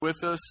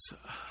With us,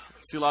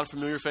 see a lot of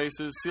familiar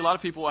faces, see a lot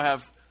of people I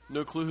have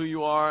no clue who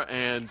you are,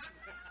 and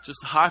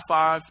just high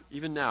five,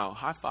 even now,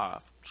 high five,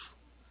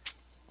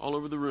 all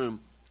over the room.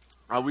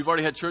 We've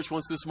already had church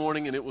once this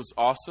morning, and it was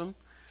awesome.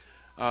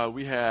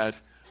 We had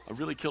a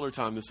really killer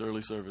time this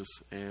early service,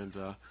 and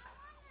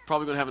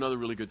probably going to have another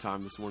really good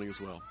time this morning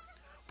as well.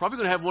 Probably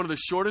going to have one of the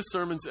shortest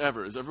sermons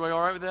ever. Is everybody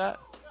all right with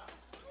that?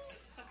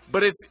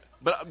 But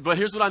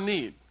here's what I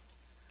need.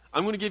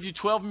 I'm going to give you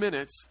 12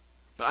 minutes,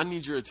 but I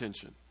need your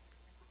attention.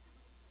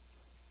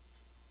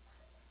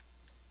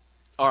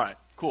 All right,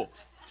 cool.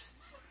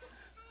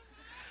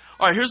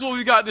 All right, here's what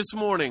we got this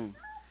morning.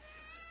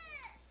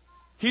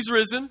 He's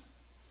risen.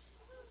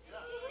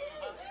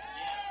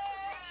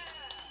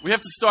 We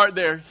have to start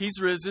there. He's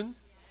risen.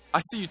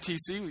 I see you,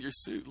 TC, with your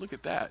suit. Look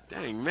at that.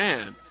 Dang,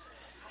 man.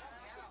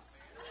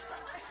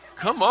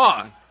 Come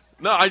on.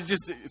 No,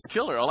 it's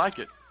killer. I like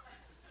it.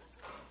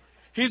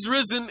 He's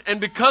risen,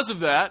 and because of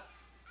that,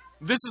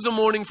 this is a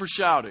morning for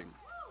shouting.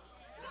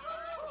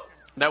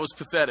 That was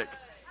pathetic.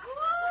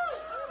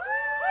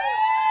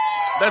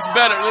 That's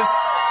better.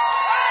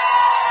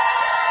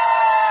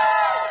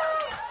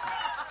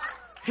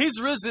 He's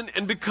risen,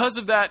 and because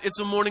of that, it's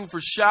a morning for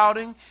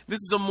shouting. This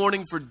is a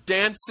morning for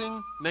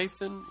dancing.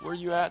 Nathan, where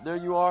you at? There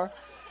you are.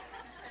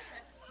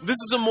 This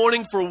is a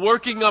morning for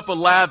working up a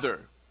lather.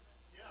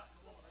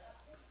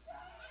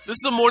 This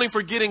is a morning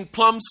for getting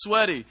plumb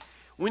sweaty.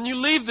 When you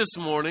leave this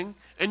morning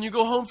and you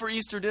go home for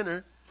Easter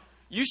dinner,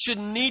 you should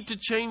need to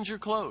change your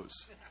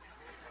clothes.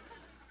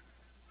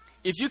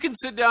 If you can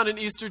sit down at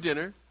Easter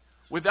dinner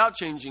without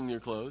changing your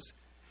clothes,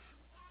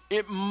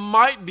 it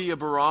might be a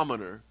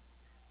barometer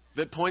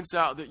that points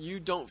out that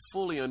you don't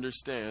fully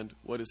understand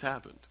what has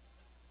happened.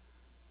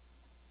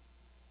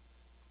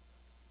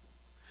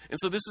 And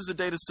so this is a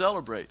day to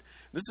celebrate.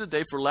 This is a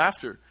day for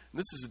laughter. And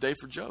this is a day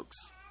for jokes.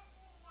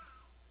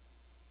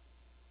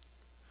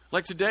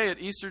 Like today at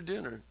Easter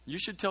dinner, you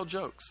should tell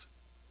jokes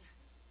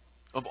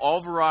of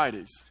all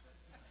varieties.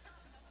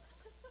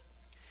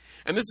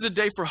 And this is a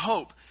day for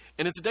hope.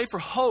 And it's a day for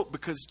hope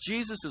because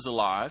Jesus is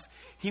alive.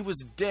 He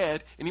was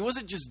dead. And he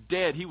wasn't just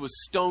dead. He was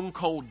stone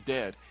cold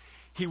dead.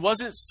 He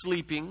wasn't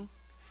sleeping.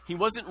 He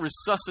wasn't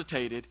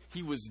resuscitated.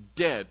 He was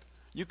dead.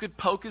 You could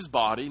poke his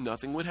body.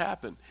 Nothing would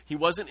happen. He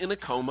wasn't in a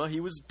coma. He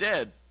was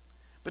dead.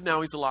 But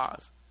now he's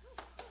alive.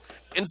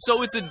 And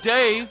so it's a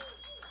day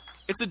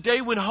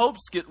when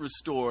hopes get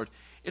restored.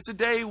 It's a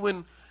day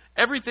when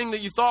everything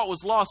that you thought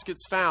was lost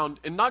gets found.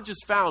 And not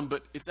just found,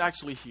 but it's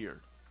actually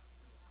here.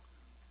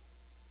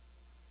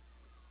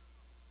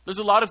 There's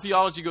a lot of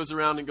theology goes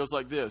around and goes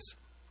like this.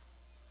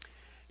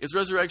 It's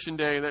Resurrection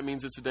Day, and that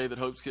means it's a day that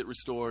hopes get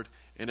restored,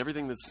 and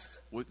everything that's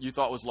what you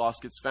thought was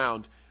lost gets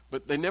found.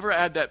 But they never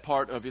add that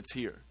part of it's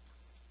here.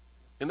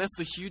 And that's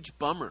the huge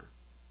bummer.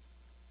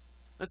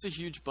 That's a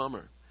huge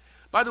bummer.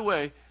 By the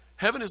way,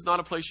 heaven is not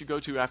a place you go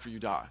to after you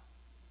die.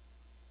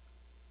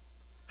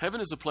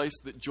 Heaven is a place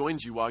that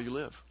joins you while you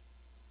live.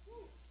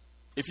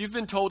 If you've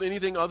been told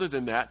anything other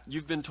than that,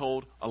 you've been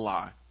told a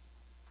lie.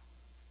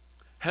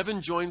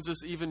 Heaven joins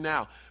us even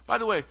now. By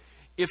the way,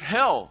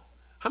 how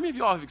many of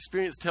y'all have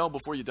experienced hell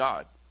before you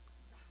died?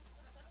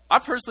 I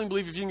personally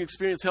believe if you can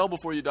experience hell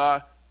before you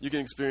die, you can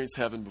experience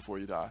heaven before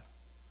you die.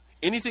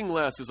 Anything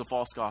less is a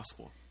false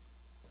gospel.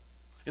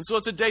 And so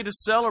it's a day to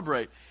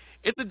celebrate.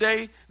 It's a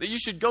day that you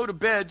should go to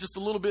bed just a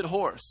little bit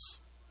hoarse.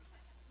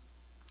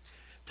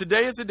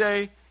 Today is a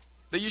day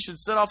that you should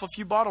set off a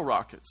few bottle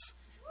rockets.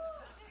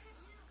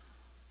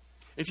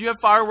 If you have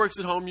fireworks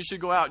at home, you should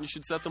go out and you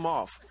should set them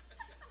off.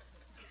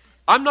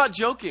 I'm not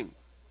joking.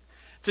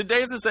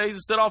 Today is a day to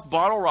set off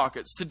bottle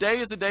rockets. Today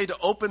is a day to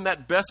open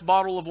that best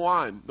bottle of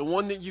wine, the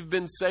one that you've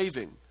been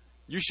saving.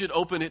 You should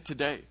open it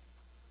today.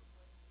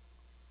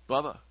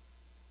 Bubba,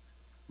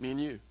 me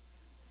and you.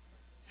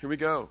 Here we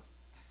go.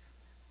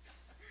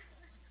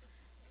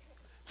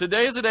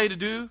 Today is a day to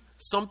do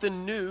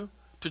something new,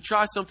 to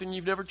try something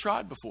you've never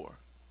tried before.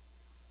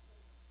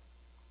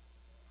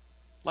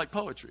 Like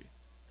poetry.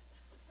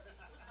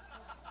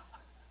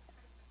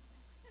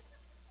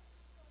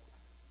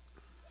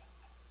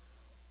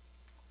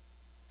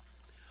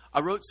 I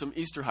wrote some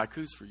Easter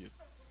haikus for you.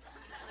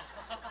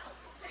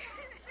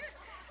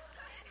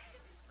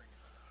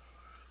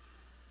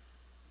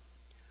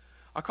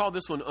 I call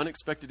this one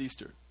Unexpected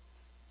Easter.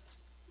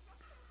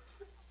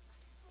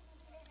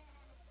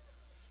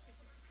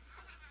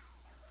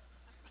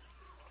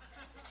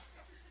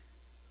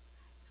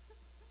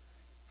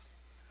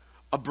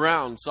 A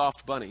brown,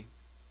 soft bunny.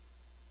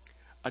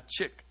 A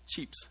chick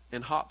cheeps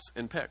and hops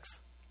and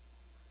pecks.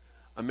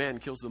 A man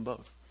kills them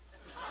both.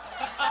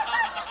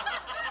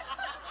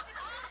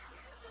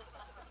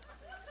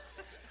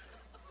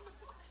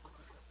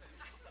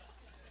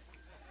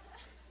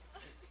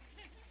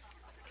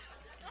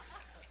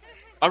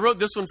 I wrote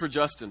this one for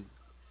Justin.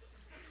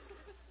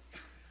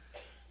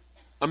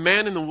 A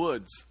man in the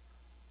woods,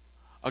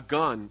 a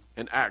gun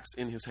and axe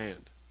in his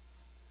hand.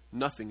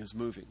 Nothing is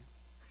moving.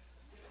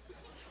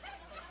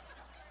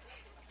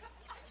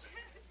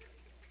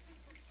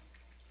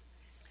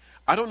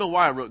 I don't know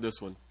why I wrote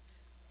this one.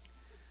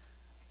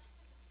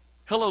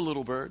 Hello,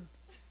 little bird.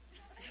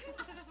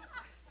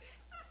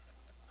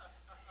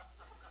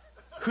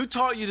 Who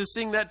taught you to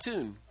sing that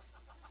tune?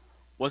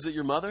 Was it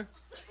your mother?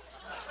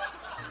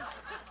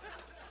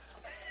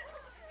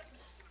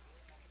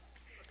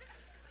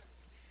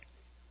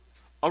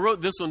 I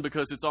wrote this one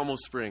because it's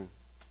almost spring.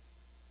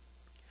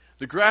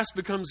 The grass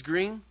becomes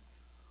green,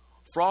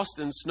 frost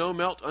and snow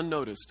melt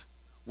unnoticed,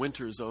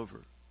 winter is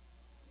over.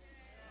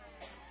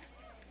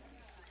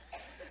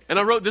 And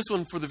I wrote this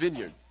one for the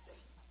vineyard.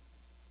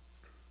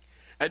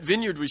 At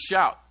Vineyard we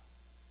shout.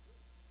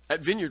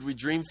 At Vineyard we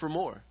dream for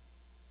more.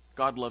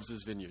 God loves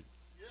his vineyard.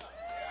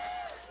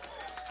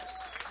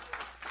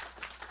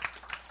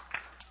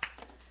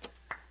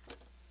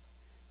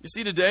 You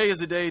see, today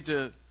is a day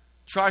to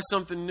try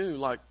something new,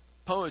 like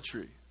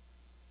poetry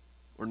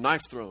or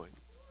knife throwing.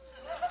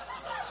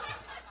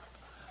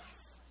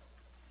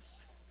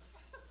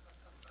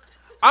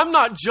 I'm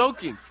not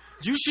joking.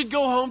 You should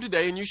go home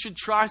today and you should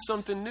try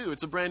something new.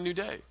 It's a brand new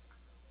day.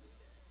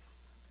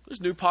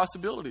 There's new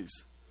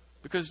possibilities.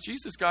 Because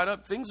Jesus got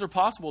up, things are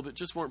possible that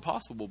just weren't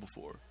possible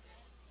before.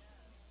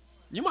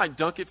 You might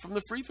dunk it from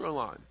the free throw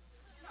line.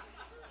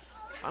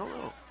 I don't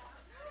know.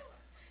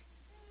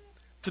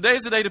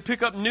 Today's the day to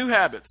pick up new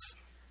habits.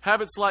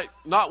 Habits like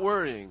not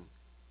worrying.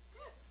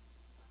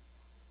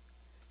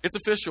 It's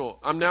official.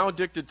 I'm now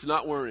addicted to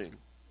not worrying.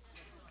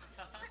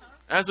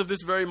 As of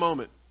this very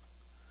moment.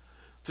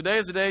 Today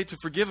is the day to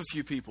forgive a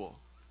few people.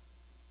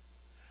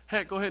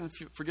 Heck, go ahead and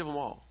forgive them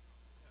all.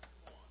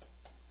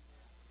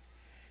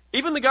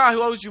 Even the guy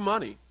who owes you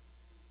money.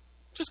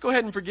 Just go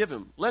ahead and forgive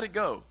him. Let it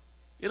go.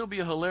 It'll be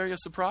a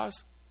hilarious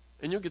surprise,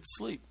 and you'll get to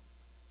sleep.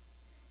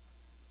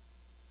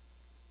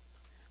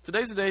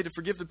 Today's the day to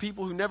forgive the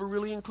people who never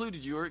really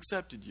included you or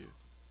accepted you.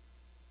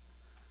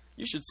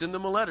 You should send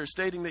them a letter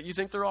stating that you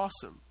think they're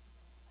awesome.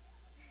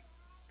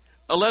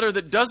 A letter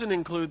that doesn't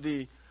include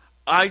the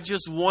 "I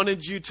just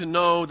wanted you to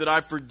know that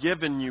I've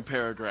forgiven you"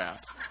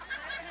 paragraph.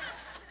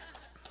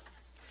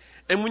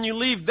 And when you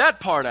leave that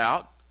part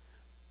out,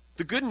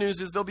 the good news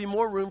is there'll be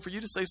more room for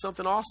you to say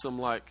something awesome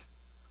like,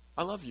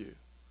 "I love you.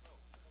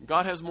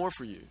 God has more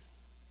for you."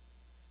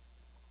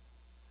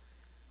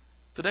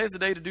 Today's the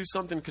day to do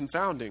something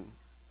confounding,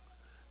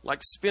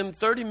 like spend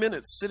 30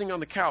 minutes sitting on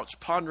the couch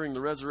pondering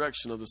the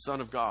resurrection of the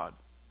Son of God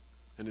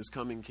and his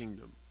coming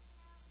kingdom.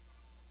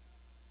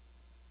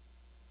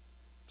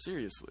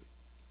 Seriously.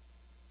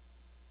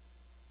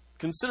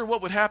 Consider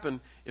what would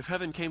happen if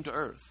heaven came to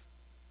earth.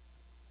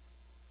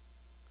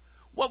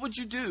 What would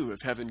you do if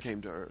heaven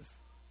came to earth?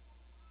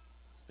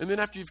 And then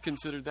after you've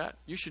considered that,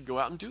 you should go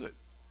out and do it,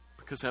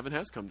 because heaven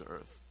has come to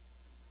earth.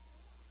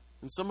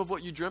 And some of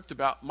what you dreamt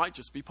about might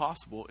just be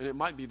possible, and it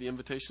might be the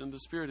invitation of the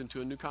Spirit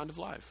into a new kind of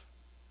life.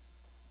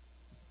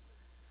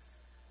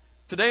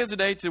 Today is a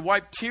day to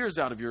wipe tears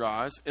out of your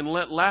eyes and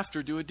let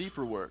laughter do a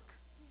deeper work.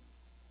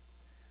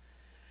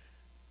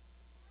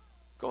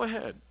 Go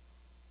ahead.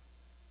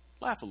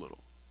 Laugh a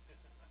little.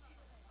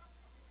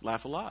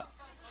 Laugh a lot.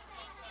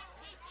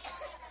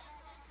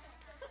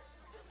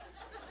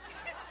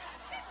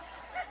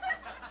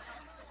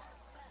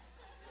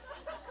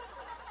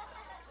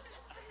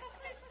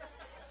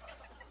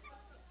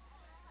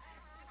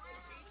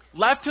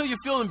 Laugh till you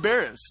feel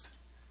embarrassed.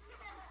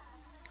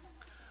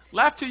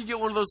 Laugh till you get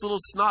one of those little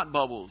snot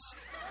bubbles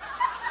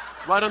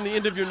right on the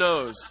end of your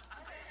nose.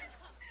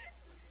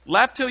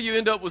 Laugh till you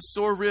end up with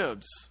sore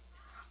ribs.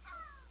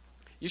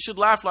 You should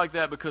laugh like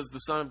that because the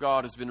Son of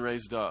God has been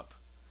raised up,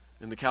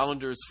 and the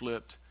calendar is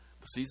flipped,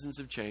 the seasons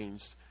have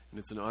changed, and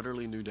it's an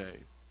utterly new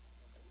day.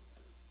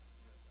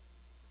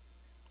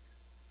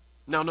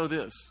 Now know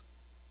this.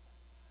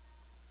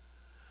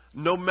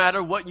 No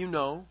matter what you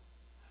know,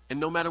 and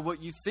no matter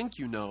what you think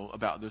you know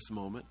about this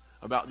moment,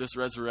 about this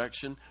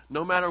resurrection,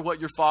 no matter what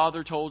your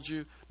father told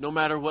you, no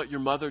matter what your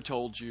mother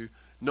told you,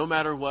 no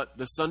matter what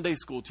the Sunday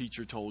school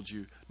teacher told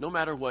you, no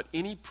matter what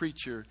any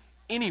preacher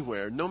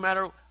anywhere, no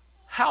matter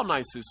how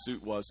nice his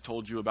suit was,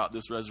 told you about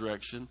this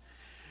resurrection,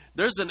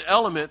 there's an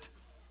element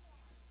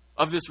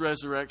of this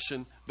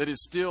resurrection that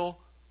is still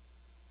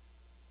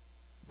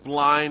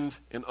blind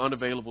and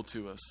unavailable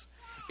to us.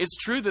 It's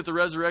true that the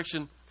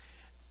resurrection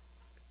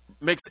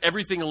makes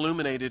everything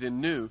illuminated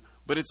and new,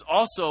 but it's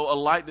also a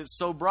light that's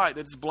so bright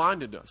that it's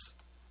blinded us.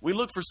 We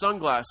look for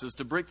sunglasses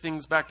to bring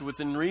things back to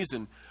within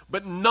reason,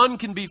 but none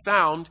can be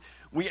found.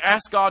 We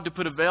ask God to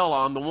put a veil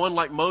on, the one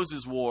like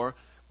Moses wore,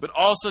 but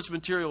all such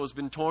material has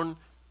been torn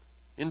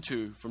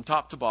into from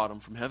top to bottom,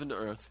 from heaven to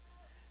earth,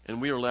 and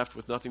we are left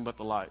with nothing but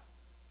the light.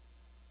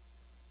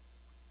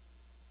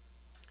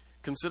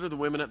 Consider the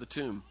women at the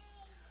tomb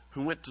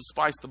who went to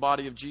spice the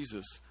body of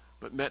Jesus,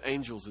 but met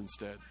angels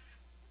instead.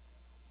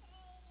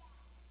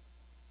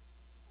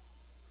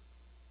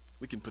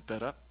 We can put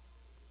that up.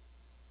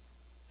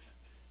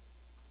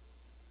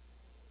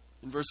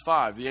 In verse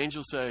 5, the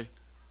angels say,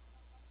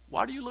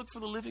 "Why do you look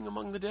for the living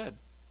among the dead?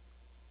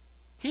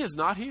 He is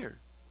not here.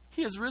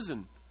 He is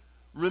risen.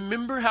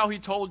 Remember how he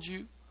told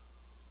you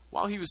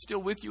while he was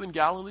still with you in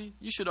Galilee?"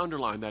 You should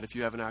underline that if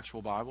you have an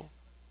actual Bible.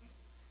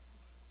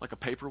 Like a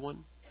paper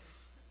one.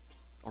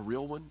 A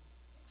real one.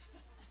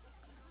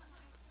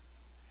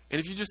 And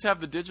if you just have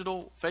the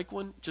digital fake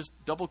one, just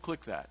double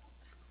click that.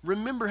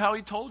 Remember how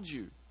he told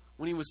you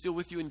when he was still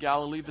with you in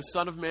Galilee, the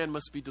Son of Man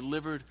must be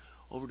delivered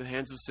over to the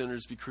hands of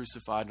sinners, be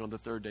crucified, and on the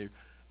third day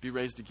be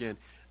raised again.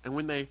 And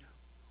when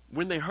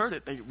they heard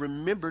it, they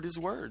remembered his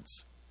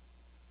words.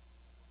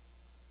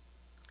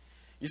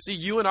 You see,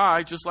 you and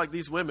I, just like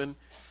these women,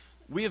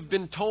 we have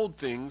been told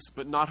things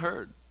but not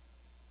heard.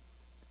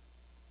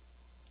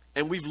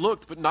 And we've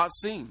looked but not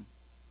seen.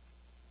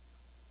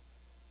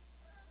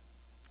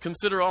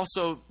 Consider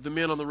also the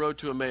men on the road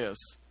to Emmaus,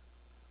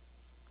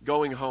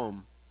 going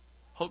home,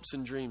 hopes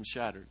and dreams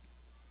shattered.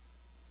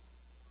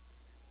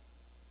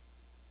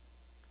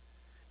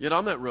 Yet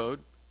on that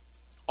road,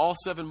 all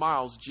 7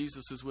 miles,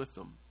 Jesus is with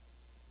them.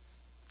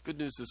 Good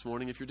news this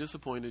morning, if you're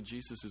disappointed,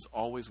 Jesus is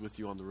always with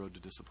you on the road to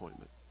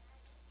disappointment.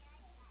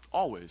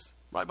 Always.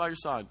 Right by your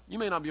side. You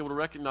may not be able to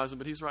recognize him,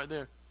 but he's right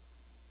there.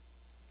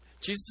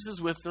 Jesus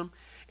is with them,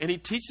 and he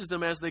teaches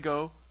them as they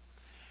go.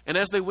 And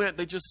as they went,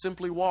 they just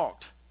simply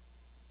walked.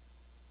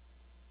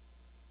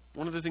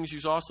 One of the things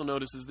you also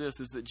notice is this,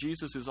 is that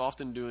Jesus is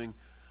often doing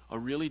a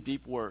really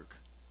deep work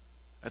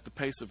at the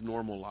pace of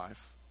normal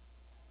life.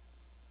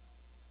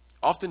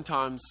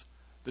 Oftentimes,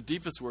 the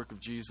deepest work of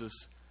Jesus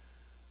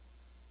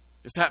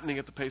is happening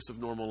at the pace of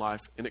normal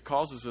life, and it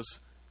causes us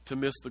to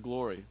miss the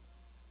glory.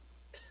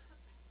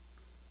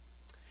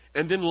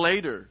 And then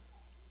later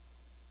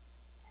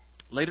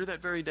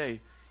that very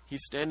day,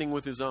 he's standing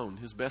with his own,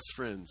 his best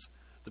friends,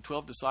 the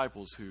 12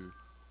 disciples who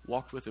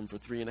walked with him for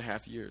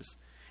 3.5 years.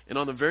 And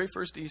on the very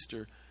first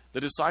Easter,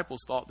 the disciples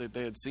thought that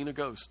they had seen a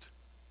ghost.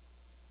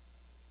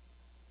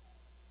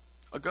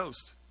 A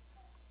ghost.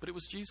 But it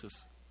was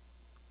Jesus.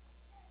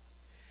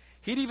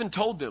 He'd even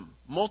told them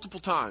multiple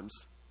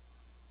times,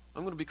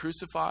 I'm going to be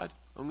crucified,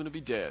 I'm going to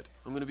be dead,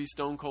 I'm going to be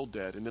stone cold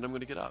dead, and then I'm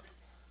going to get up.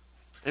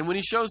 And when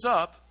he shows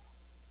up,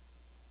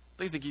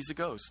 they think he's a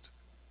ghost.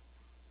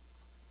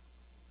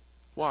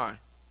 Why?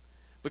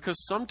 Because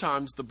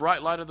sometimes the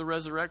bright light of the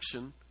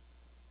resurrection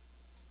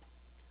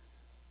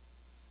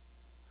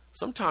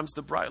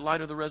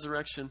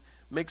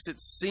makes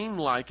it seem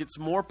like it's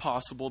more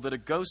possible that a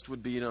ghost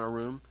would be in our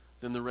room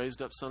than the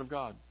raised up Son of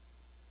God.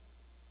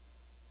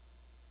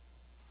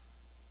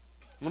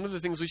 One of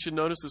the things we should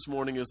notice this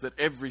morning is that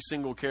every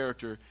single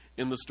character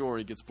in the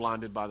story gets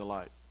blinded by the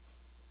light.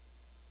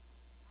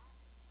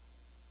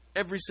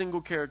 Every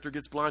single character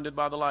gets blinded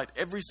by the light.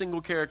 Every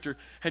single character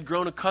had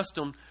grown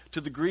accustomed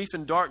to the grief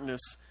and darkness,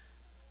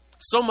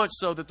 so much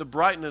so that the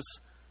brightness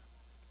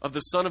of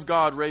the Son of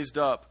God raised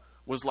up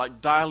was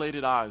like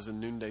dilated eyes in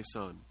noonday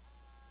sun.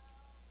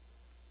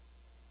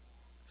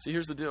 See,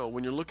 here's the deal.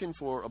 When you're looking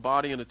for a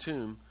body in a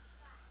tomb,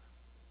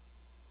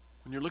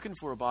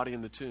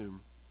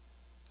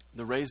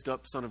 the raised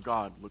up Son of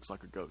God looks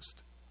like a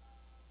ghost.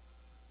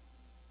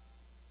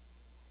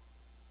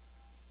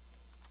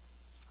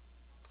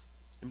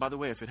 And by the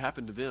way, if it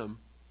happened to them,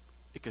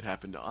 it could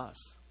happen to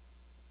us.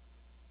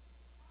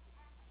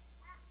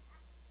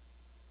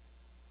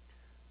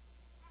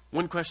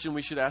 One question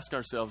we should ask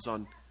ourselves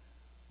on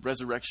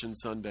Resurrection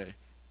Sunday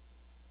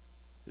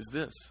is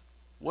this: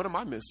 what am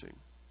I missing?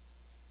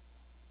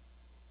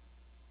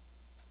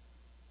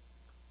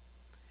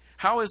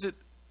 How is it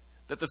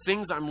that the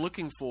things I'm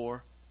looking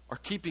for are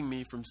keeping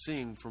me from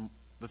seeing from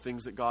the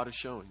things that God is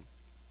showing?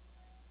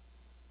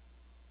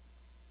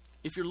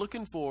 If you're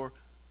looking for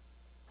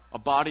a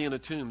body in a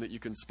tomb that you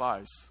can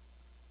spice,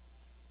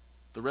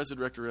 the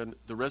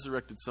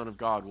resurrected Son of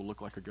God will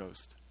look like a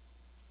ghost.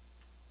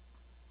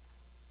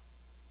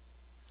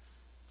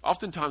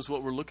 Oftentimes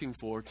what we're looking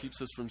for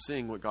keeps us from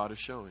seeing what God is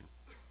showing.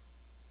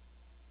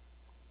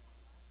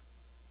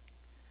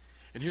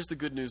 And here's the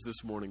good news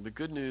this morning. The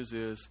good news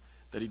is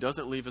that he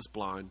doesn't leave us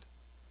blind.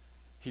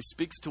 He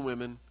speaks to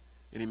women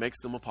and he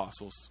makes them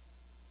apostles.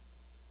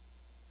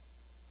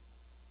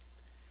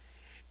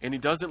 And he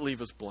doesn't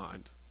leave us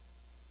blind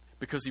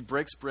because he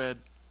breaks bread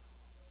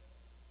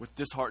with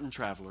disheartened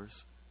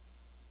travelers.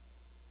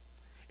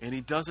 And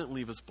he doesn't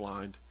leave us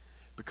blind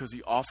because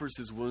he offers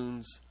his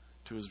wounds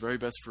to his very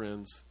best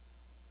friends.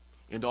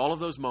 In all of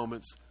those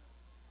moments,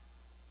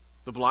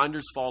 the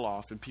blinders fall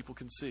off and people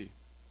can see.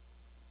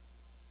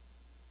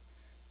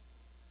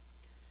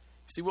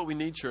 See, what we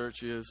need,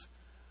 church, is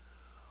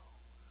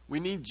we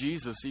need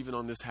Jesus even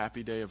on this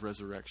happy day of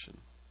resurrection.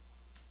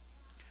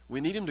 We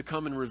need him to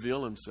come and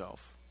reveal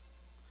himself.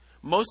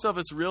 Most of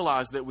us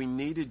realize that we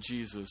needed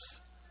Jesus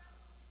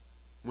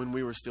when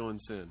we were still in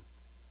sin.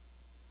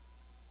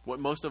 What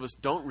most of us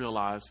don't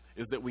realize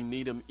is that we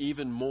need him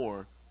even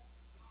more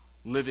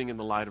living in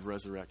the light of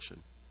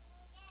resurrection.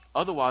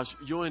 Otherwise,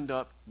 you'll end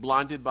up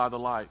blinded by the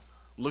light,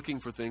 looking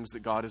for things that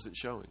God isn't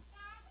showing.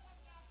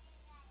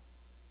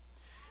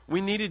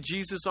 We needed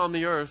Jesus on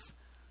the earth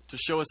to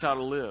show us how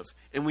to live.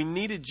 And we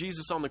needed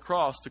Jesus on the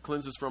cross to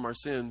cleanse us from our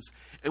sins.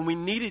 And we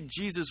needed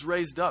Jesus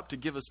raised up to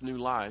give us new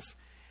life.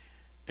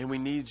 And we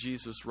need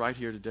Jesus right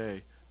here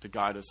today to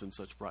guide us in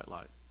such bright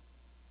light.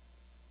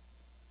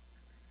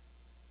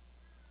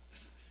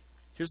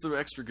 Here's the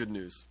extra good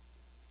news.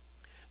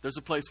 There's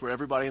a place where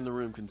everybody in the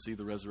room can see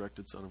the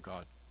resurrected Son of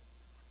God.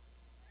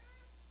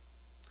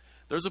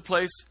 There's a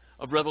place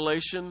of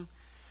revelation,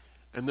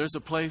 and there's a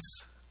place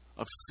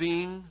of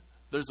seeing,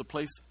 there's a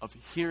place of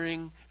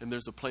hearing, and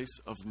there's a place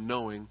of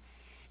knowing,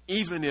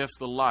 even if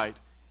the light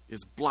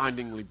is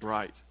blindingly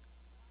bright.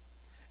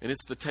 And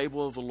it's the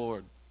table of the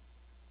Lord.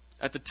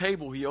 At the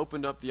table, he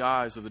opened up the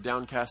eyes of the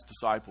downcast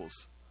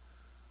disciples.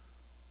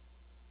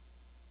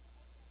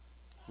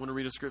 I want to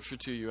read a scripture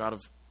to you out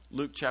of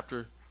Luke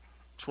chapter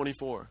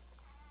 24,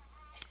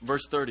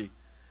 verse 30.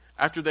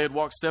 After they had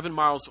walked 7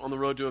 miles on the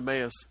road to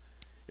Emmaus,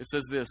 it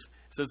says this.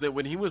 It says that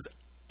when he was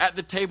at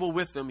the table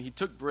with them, he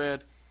took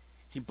bread,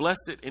 he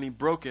blessed it, and he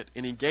broke it,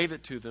 and he gave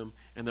it to them,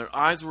 and their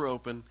eyes were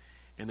open,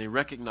 and they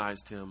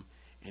recognized him,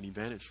 and he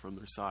vanished from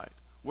their sight.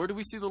 Where do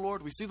we see the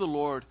Lord? We see the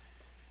Lord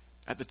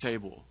at the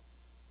table.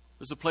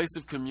 There's a place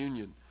of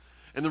communion.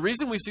 And the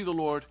reason we see the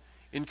Lord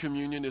in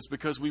communion is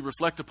because we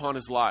reflect upon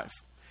his life,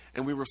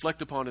 and we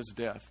reflect upon his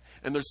death.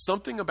 And there's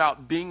something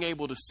about being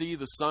able to see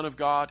the Son of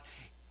God,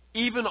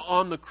 even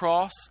on the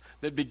cross,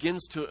 that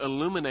begins to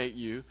illuminate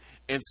you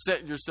and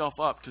set yourself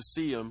up to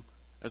see him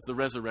as the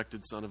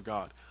resurrected Son of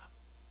God.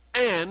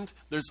 And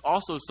there's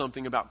also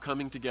something about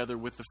coming together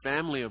with the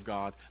family of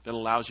God that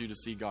allows you to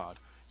see God.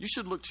 You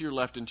should look to your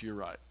left and to your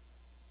right.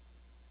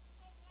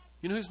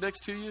 You know who's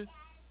next to you?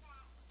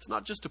 It's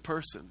not just a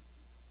person.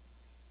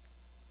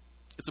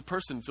 It's a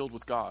person filled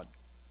with God.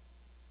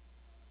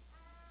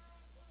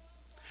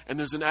 And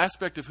there's an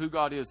aspect of who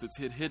God is that's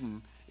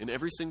hidden in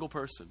every single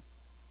person.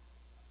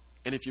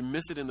 And if you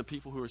miss it in the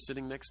people who are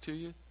sitting next to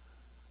you,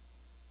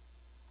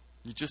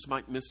 you just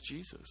might miss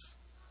Jesus.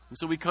 And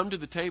so we come to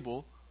the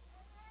table.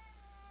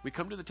 We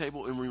come to the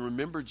table and we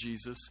remember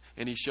Jesus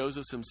and he shows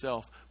us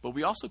himself. But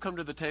we also come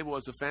to the table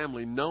as a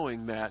family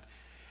knowing that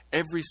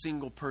every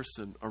single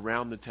person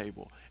around the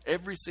table,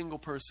 every single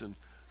person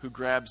who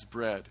grabs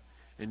bread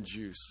and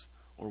juice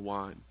or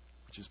wine,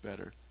 which is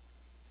better,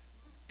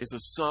 is a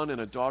son and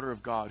a daughter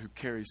of God who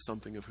carries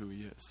something of who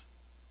he is.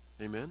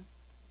 Amen?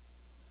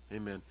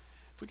 Amen.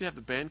 If we could have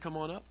the band come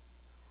on up.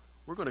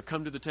 We're going to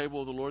come to the table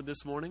of the Lord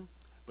this morning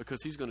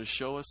because he's going to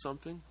show us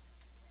something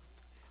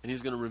and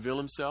he's going to reveal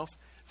himself.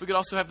 If we could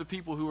also have the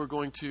people who are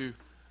going to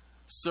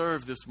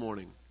serve this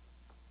morning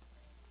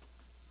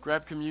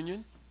grab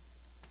communion.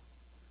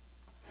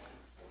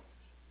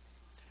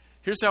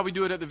 Here's how we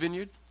do it at the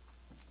Vineyard.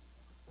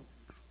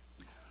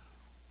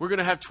 We're going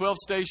to have 12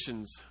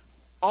 stations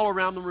all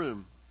around the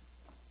room.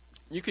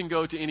 You can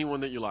go to any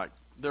one that you like.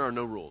 There are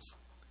no rules,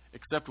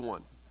 except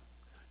one.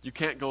 You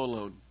can't go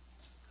alone.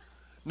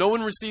 No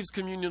one receives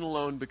communion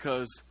alone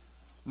because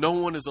no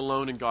one is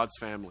alone in God's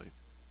family.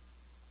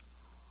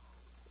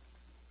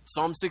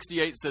 Psalm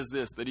 68 says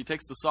this, that he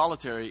takes the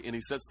solitary and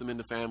he sets them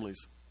into families.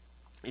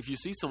 If you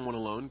see someone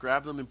alone,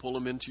 grab them and pull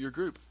them into your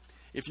group.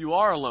 If you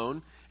are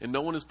alone and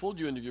no one has pulled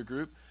you into your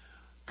group,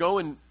 go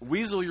and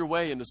weasel your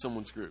way into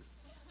someone's group.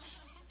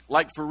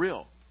 Like for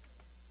real.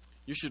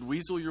 You should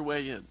weasel your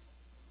way in.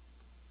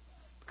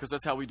 Because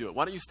that's how we do it.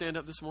 Why don't you stand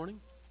up this morning?